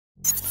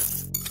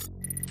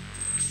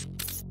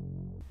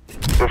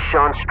Is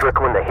Sean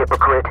Strickland a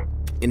hypocrite?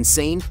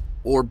 Insane?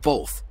 Or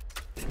both?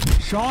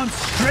 Sean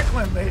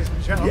Strickland, ladies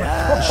and gentlemen.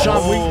 Yeah.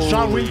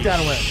 Sean winked that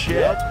away.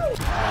 Shit. Sean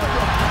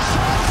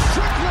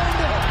Strickland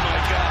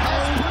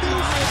has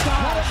produced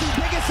one of the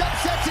biggest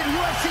upsets in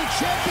UFC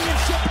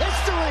championship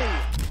history.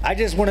 I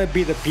just want to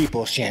be the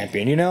people's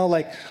champion, you know?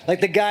 Like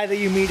the guy that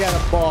you meet at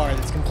a bar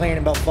that's complaining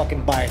about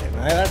fucking Biden.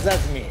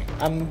 That's me.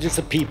 I'm just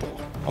a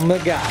people. I'm a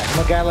guy.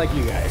 I'm a guy like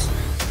you guys.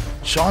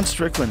 Sean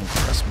Strickland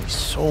impressed me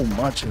so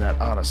much in that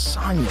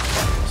Adesanya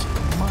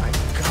fight. My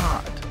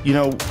God. You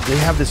know, they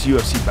have this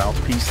UFC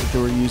mouthpiece that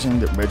they were using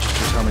that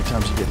registers how many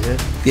times you get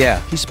hit.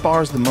 Yeah. He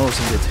spars the most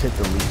and gets hit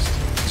the least.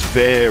 It's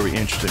very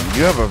interesting.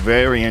 You have a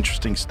very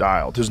interesting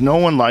style. There's no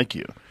one like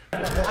you.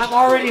 I'm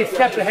already a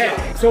step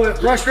ahead. So what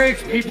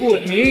frustrates people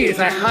with me is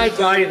I hide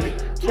valiantly.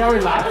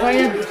 Sorry,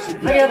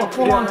 I have a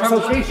full-on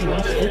conversation.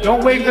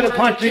 Don't wait for the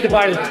punch, read the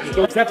body language.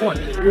 Go step one,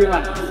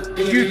 relax.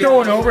 If you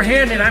throw an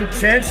overhand and I'm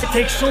tense, it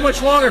takes so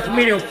much longer for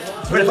me to,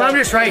 but if I'm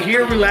just right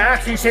here,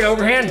 relax, and you say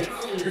overhand,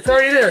 it's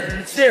already there,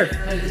 it's there.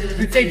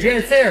 You say, Jen,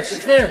 it's there,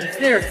 it's there, it's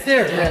there, it's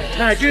there.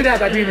 And I do that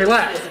by being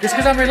relaxed. Just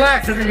because I'm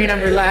relaxed doesn't mean I'm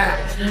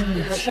relaxed.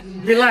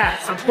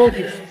 Relax, I'm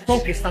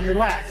focused, I'm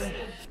relaxed.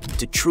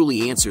 To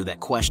truly answer that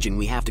question,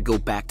 we have to go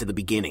back to the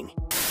beginning.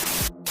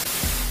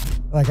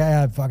 Like I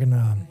had fucking,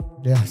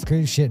 yeah, it's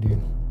crazy shit,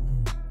 dude.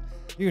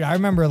 Dude, I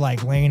remember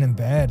like laying in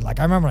bed. Like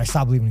I remember I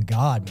stopped believing in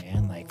God,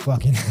 man. Like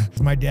fucking,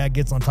 my dad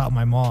gets on top of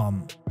my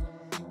mom.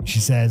 She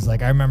says,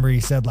 like, I remember he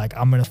said, like,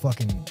 I'm gonna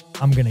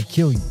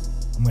kill you.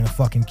 I'm gonna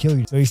fucking kill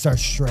you. So he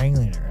starts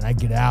strangling her and I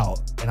get out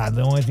and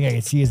the only thing I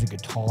can see is a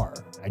guitar.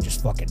 I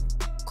just fucking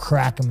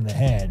crack him in the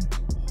head,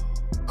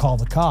 call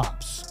the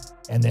cops.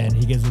 And then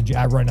he gives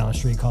I run down the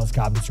street, calls the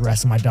cops, gets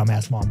arrested. My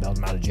dumbass mom bailed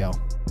him out of jail.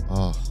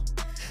 Oh.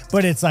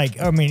 But it's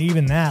like, I mean,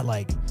 even that,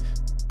 like,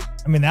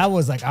 I mean, that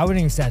was like, I wouldn't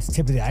even say that's the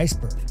tip of the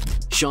iceberg.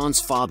 Sean's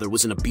father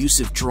was an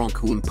abusive drunk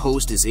who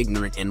imposed his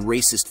ignorant and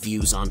racist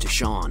views onto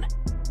Sean.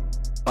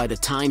 By the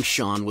time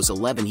Sean was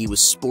 11, he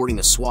was sporting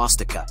a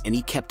swastika and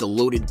he kept a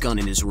loaded gun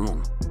in his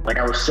room. Like,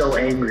 I was so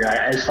angry.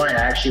 It's funny, I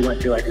actually went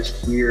through like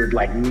this weird,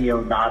 like,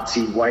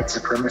 neo-Nazi white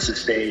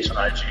supremacist phase when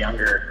I was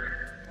younger.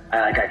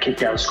 I got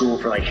kicked out of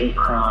school for like hate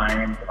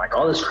crime, like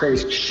all this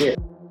crazy shit.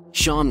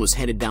 Sean was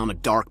headed down a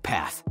dark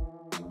path.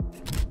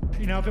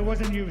 You know, if it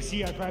wasn't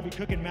UFC, I'd probably be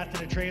cooking meth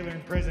in a trailer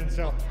in prison,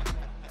 so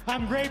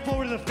I'm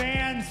grateful to the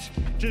fans,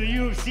 to the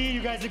UFC.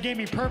 You guys have gave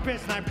me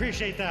purpose, and I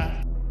appreciate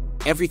that.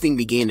 Everything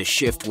began to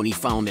shift when he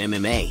found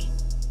MMA.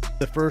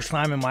 The first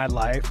time in my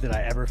life that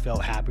I ever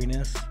felt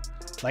happiness,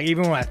 like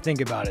even when I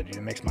think about it, dude,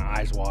 it makes my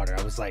eyes water.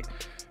 I was like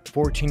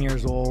 14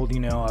 years old, you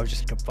know, I was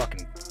just a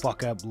fucking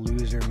fuck up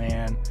loser,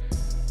 man.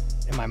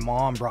 And my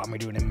mom brought me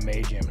to an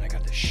MMA gym and I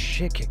got the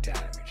shit kicked out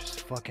of me.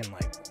 Just fucking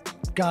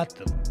like, got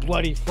the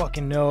bloody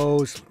fucking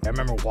nose. I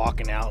remember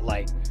walking out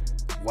like,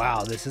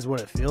 wow, this is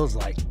what it feels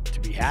like to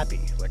be happy.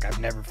 Like I've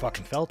never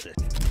fucking felt it.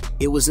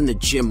 It was in the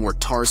gym where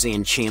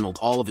Tarzan channeled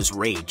all of his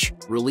rage,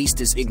 released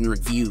his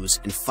ignorant views,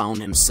 and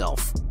found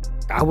himself.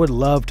 I would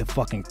love to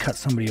fucking cut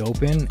somebody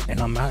open and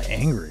I'm not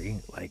angry.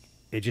 Like,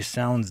 it just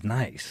sounds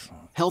nice.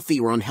 Healthy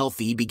or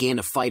unhealthy, he began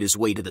to fight his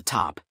way to the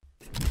top.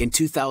 In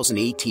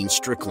 2018,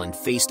 Strickland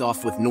faced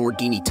off with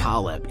Nordini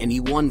Taleb, and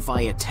he won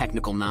via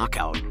technical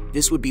knockout.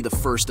 This would be the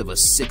first of a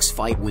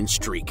 6-fight win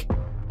streak.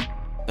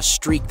 A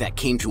streak that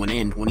came to an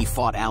end when he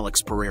fought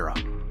Alex Pereira.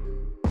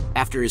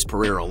 After his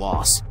Pereira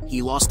loss,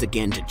 he lost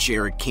again to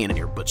Jared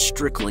Cannonier, but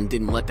Strickland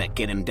didn't let that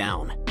get him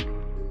down.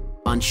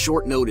 On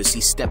short notice,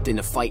 he stepped in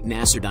to fight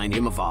Nasruddin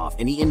Imavov,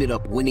 and he ended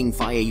up winning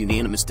via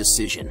unanimous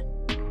decision.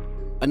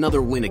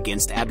 Another win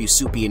against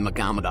Abusupyan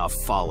Magomedov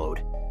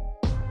followed.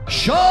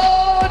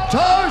 Sean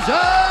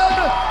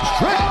Tarzan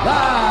Strickland!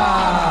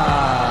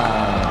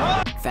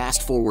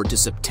 Fast forward to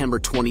September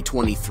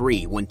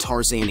 2023 when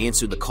Tarzan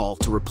answered the call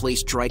to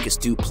replace Dricus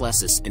du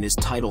Plessis in his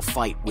title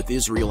fight with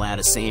Israel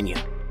Adesanya.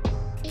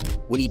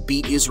 When he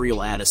beat Israel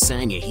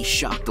Adesanya, he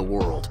shocked the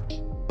world.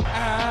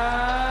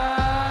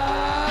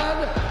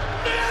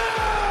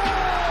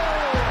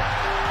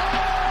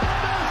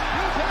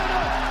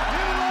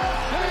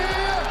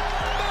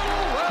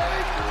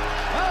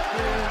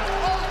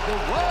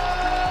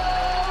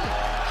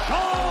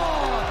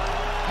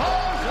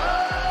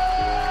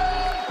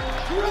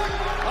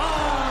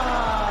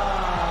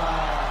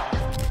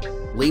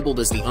 Labeled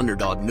as the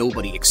underdog,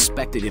 nobody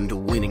expected him to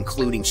win,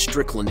 including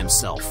Strickland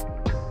himself.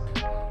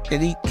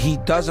 And he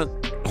doesn't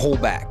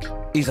hold back.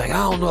 He's like, I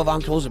don't know if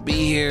I'm supposed to be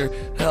here.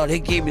 Hell, they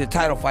gave me the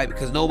title fight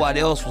because nobody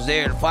else was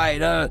there to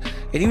fight. And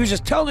he was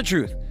just telling the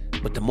truth.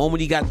 But the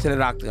moment he got into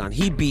the octagon,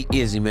 he beat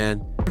Izzy,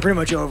 man. Pretty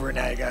much over it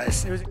now,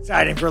 guys. It was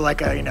exciting for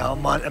like a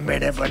month, a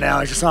minute, but now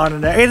it's just on to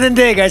the end of the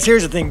day, guys.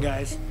 Here's the thing,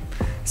 guys.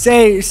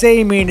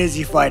 Say me and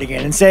Izzy fight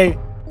again, and say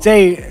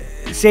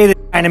the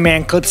kind of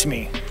man clips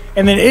me.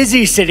 And then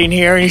Izzy's sitting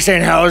here and he's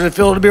saying, how does it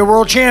feel to be a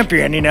world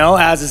champion, you know,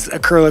 as his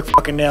acrylic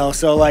fucking nail.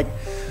 So, like,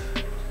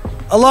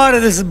 a lot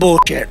of this is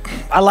bullshit.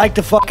 I like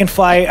to fucking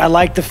fight. I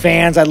like the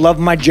fans. I love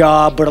my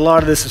job, but a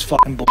lot of this is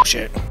fucking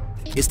bullshit.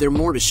 Is there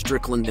more to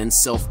Strickland than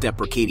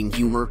self-deprecating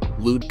humor,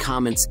 lewd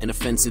comments, and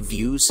offensive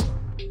views?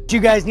 you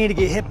guys need to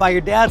get hit by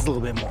your dads a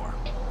little bit more.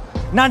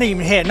 Not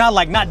even hit,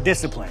 not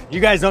discipline. You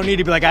guys don't need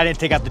to be like, I didn't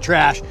take out the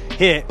trash,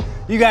 hit.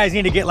 You guys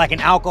need to get like an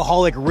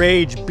alcoholic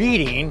rage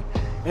beating,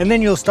 and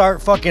then you'll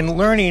start fucking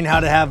learning how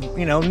to have,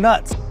 you know,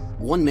 nuts.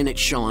 1 minute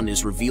Sean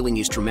is revealing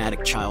his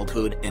traumatic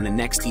childhood, and the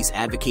next he's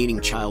advocating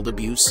child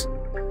abuse.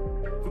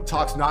 He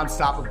talks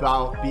nonstop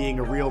about being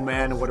a real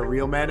man and what a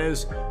real man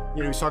is.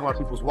 You know, he's talking about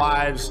people's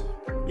wives.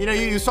 You know,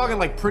 he was talking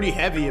like pretty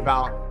heavy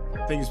about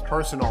things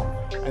personal,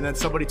 and then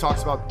somebody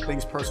talks about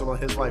things personal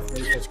in his life and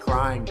he starts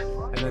crying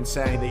and then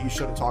saying that you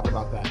shouldn't talk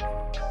about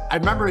that. I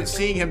remember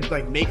seeing him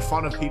like make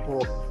fun of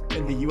people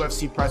in the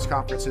UFC press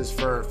conferences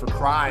for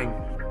crying,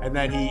 and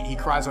then he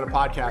cries on a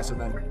podcast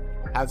and then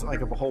has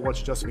like a whole bunch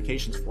of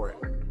justifications for it.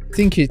 I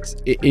think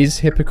it is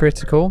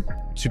hypocritical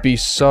to be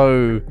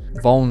so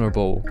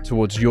vulnerable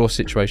towards your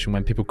situation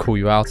when people call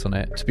you out on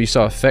it, to be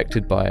so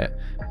affected by it,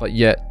 but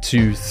yet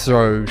to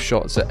throw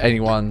shots at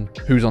anyone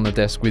who's on the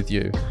desk with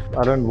you.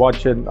 I don't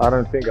watch it. I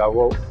don't think I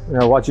will. You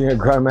know, watching a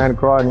grown man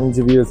cry in an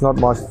interview is not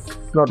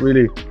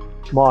really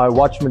my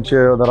watch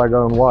material that I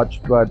go and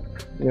watch, but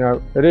you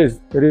know, it is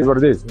what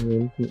it is. I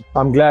mean,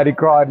 I'm glad he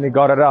cried and he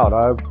got it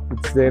out.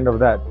 It's the end of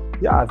that.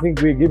 Yeah, I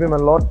think we give him a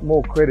lot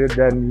more credit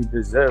than he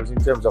deserves in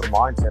terms of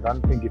mindset. I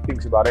don't think he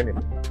thinks about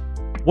anything.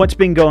 What's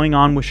been going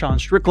on with Sean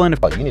Strickland?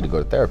 Oh, you need to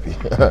go to therapy.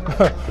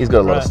 He's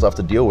got a lot of stuff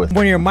to deal with.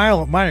 When you're a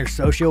minor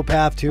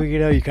sociopath too, you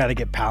know, you kind of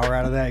get power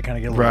out of that. You kind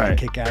of get a little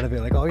kick out of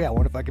it. Like, oh yeah,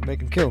 what if I could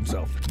make him kill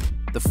himself?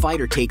 The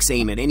fighter takes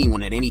aim at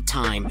anyone at any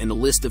time, and the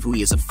list of who he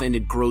has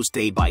offended grows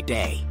day by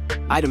day.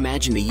 I'd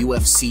imagine the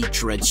UFC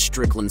dreads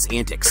Strickland's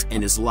antics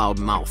and his loud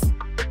mouth.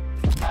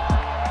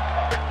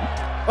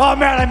 Oh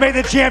man, I made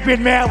the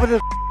champion man with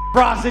his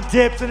frosted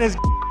tips and his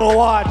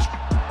watch.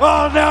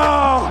 Oh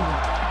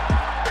no!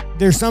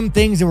 There's some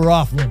things that were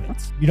off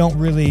limits. You don't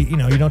really, you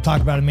know, you don't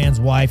talk about a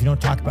man's wife, you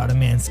don't talk about a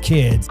man's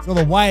kids. So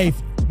the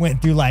wife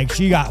went through, like,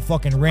 she got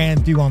fucking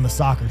ran through on the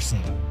soccer scene.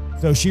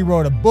 So she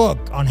wrote a book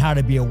on how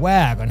to be a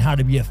wag, on how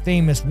to be a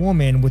famous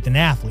woman with an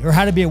athlete, or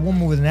how to be a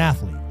woman with an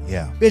athlete.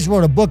 Yeah. Bitch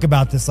wrote a book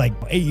about this like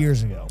 8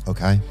 years ago.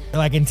 Okay.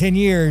 Like in 10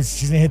 years,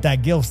 she's gonna hit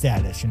that GILF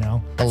status, you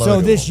know? Hello So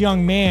to this him.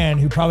 young man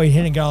who probably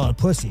didn't get a lot of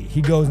pussy,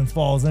 he goes and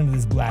falls into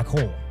this black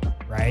hole,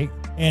 right?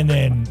 And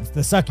then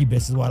the sucky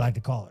bitch is what I like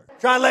to call her.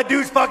 Trying to let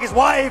dudes fuck his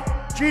wife.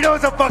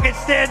 Cheeto's a fucking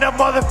stand-up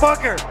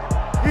motherfucker.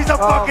 He's a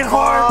fucking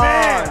hard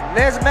man.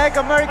 Let's make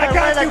America I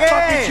got great you,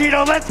 fucking again.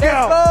 Cheeto. Let's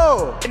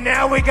go. And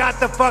now we got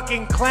the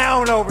fucking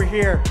clown over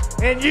here.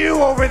 And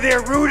you over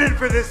there rooting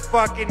for this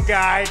fucking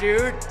guy,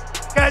 dude.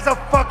 This guy's a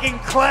fucking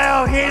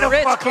clown. He ain't a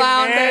Rich fucking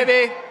clown, man.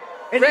 baby.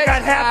 And Rich you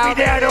got Happy clown,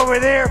 Dad baby. over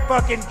there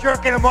fucking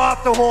jerking him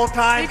off the whole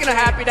time. Speaking of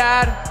Happy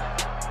Dad.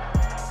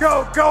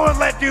 Go and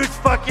let dudes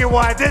fuck your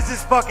wife. This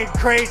is fucking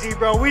crazy,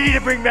 bro. We need to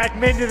bring back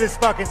men to this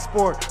fucking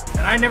sport.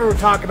 And I never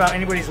talk about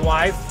anybody's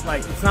wife. Like,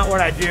 it's not what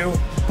I do.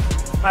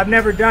 I've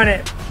never done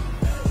it.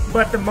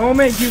 But the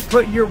moment you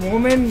put your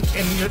woman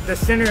in the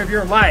center of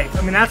your life,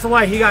 I mean, that's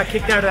why he got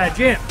kicked out of that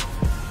gym.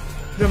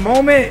 The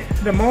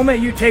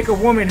moment you take a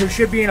woman who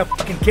should be in a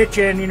fucking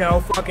kitchen, you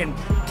know, fucking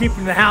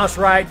keeping the house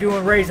right,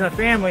 raising a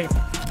family.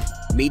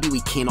 Maybe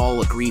we can't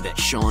all agree that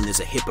Sean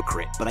is a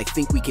hypocrite, but I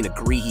think we can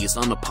agree he is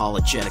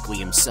unapologetically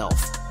himself.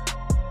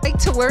 I'd like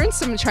to learn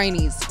some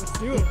Chinese. Let's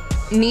do it.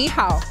 Ni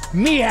hao.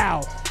 Me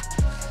hao.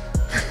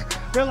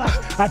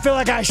 I feel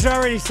like I should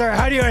already start.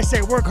 How do I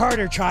say work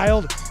harder,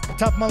 child? A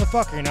tough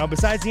motherfucker, you know.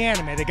 Besides the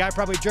anime, the guy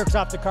probably jerks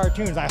off the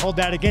cartoons. I hold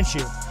that against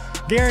you.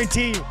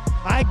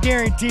 I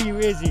guarantee you,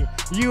 Izzy,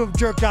 you have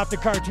jerked off the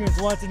cartoons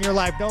once in your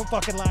life. Don't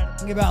fucking lie.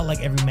 Think about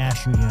like every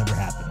mass shooting ever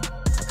happened.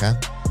 Okay.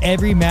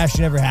 Every mass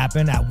shooting ever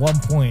happened, at one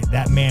point,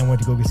 that man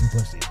went to go get some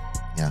pussy.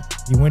 Yeah.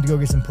 He went to go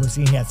get some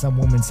pussy and he had some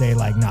woman say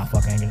like, nah,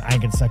 fuck, I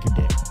ain't gonna suck your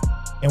dick.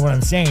 And what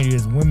I'm saying to you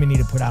is women need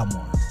to put out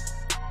more.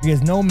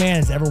 Because no man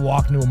has ever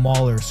walked into a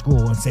mall or a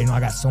school and say, no, I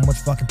got so much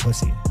fucking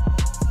pussy.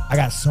 I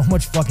got so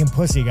much fucking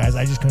pussy, guys.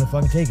 I just couldn't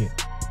fucking take it.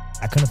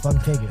 I couldn't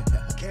fucking take it.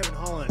 Kevin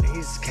Holland.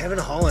 He's Kevin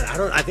Holland.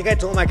 I think I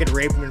told him I could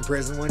rape him in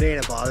prison one day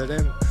and it bothered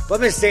him. But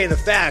I'm just saying the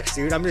facts,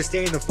 dude. I'm just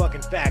stating the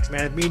fucking facts,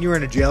 man. If me and you were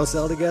in a jail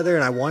cell together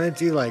and I wanted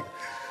to, like,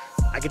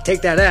 I could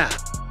take that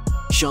ass.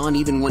 Sean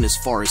even went as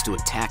far as to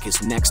attack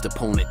his next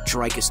opponent,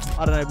 Dricus.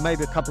 I don't know,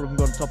 maybe a couple of them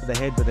got on top of the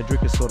head, but the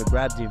Dricus sort of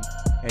grabbed him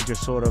and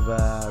just sort of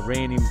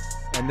ran him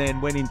and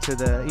then went into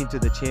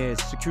the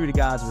chairs. Security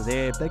guards were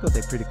there. They got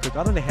there pretty quick.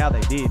 I don't know how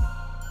they did.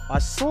 I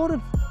sort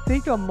of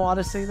think I might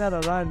have seen that.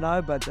 I don't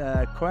know, but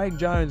Craig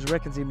Jones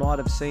reckons he might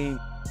have seen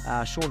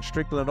Sean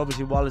Strickland,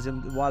 obviously while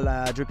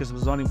Dricus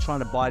was on him, trying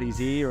to bite his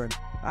ear and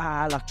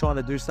like trying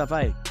to do stuff.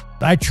 Hey,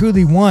 I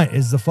truly want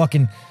is the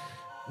fucking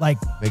like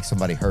make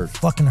somebody hurt.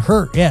 Fucking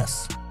hurt,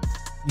 yes.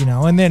 You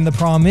know, and then the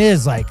problem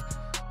is like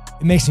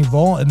it makes me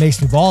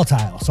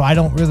volatile. So I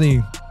don't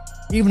really,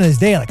 even to this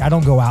day, like I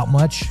don't go out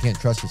much. You can't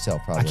trust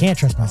yourself, probably. I can't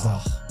trust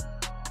myself.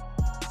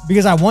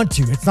 Because I want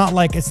to. It's not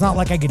like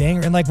I get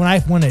angry. And like when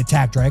I went to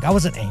attack Drake, I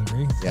wasn't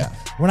angry. Yeah.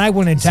 When I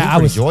went to attack,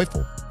 I was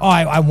joyful. Oh,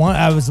 I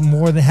was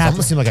more than happy. It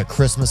almost seemed like a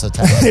Christmas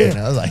attack. You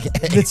know, like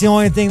that's the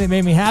only thing that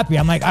made me happy.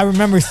 I'm like, I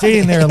remember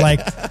sitting there like,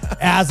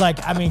 as like,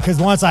 I mean, because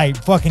once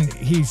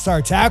he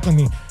started tackling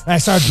me, and I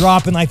started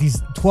dropping like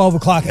these 12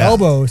 o'clock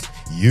elbows.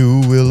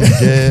 You will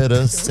get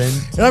a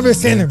sentimental And I'm just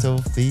standing there.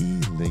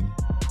 feeling.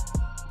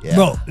 Yeah.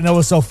 Bro, and that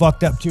was so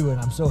fucked up too, and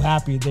I'm so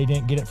happy they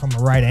didn't get it from the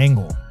right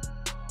angle.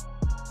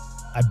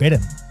 I bit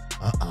him.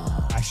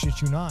 I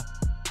shit you not.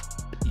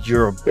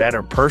 You're a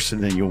better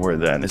person than you were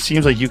then. It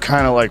seems like you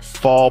kind of like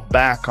fall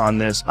back on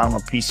this I'm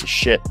a piece of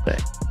shit thing.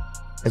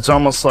 It's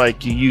almost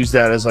like you use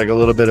that as like a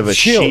little bit of a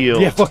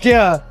shield. Yeah, fuck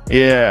yeah.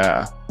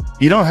 Yeah.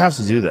 You don't have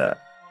to do that.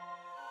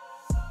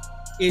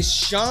 Is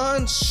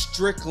Sean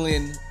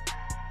Strickland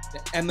the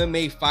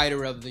MMA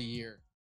fighter of the year?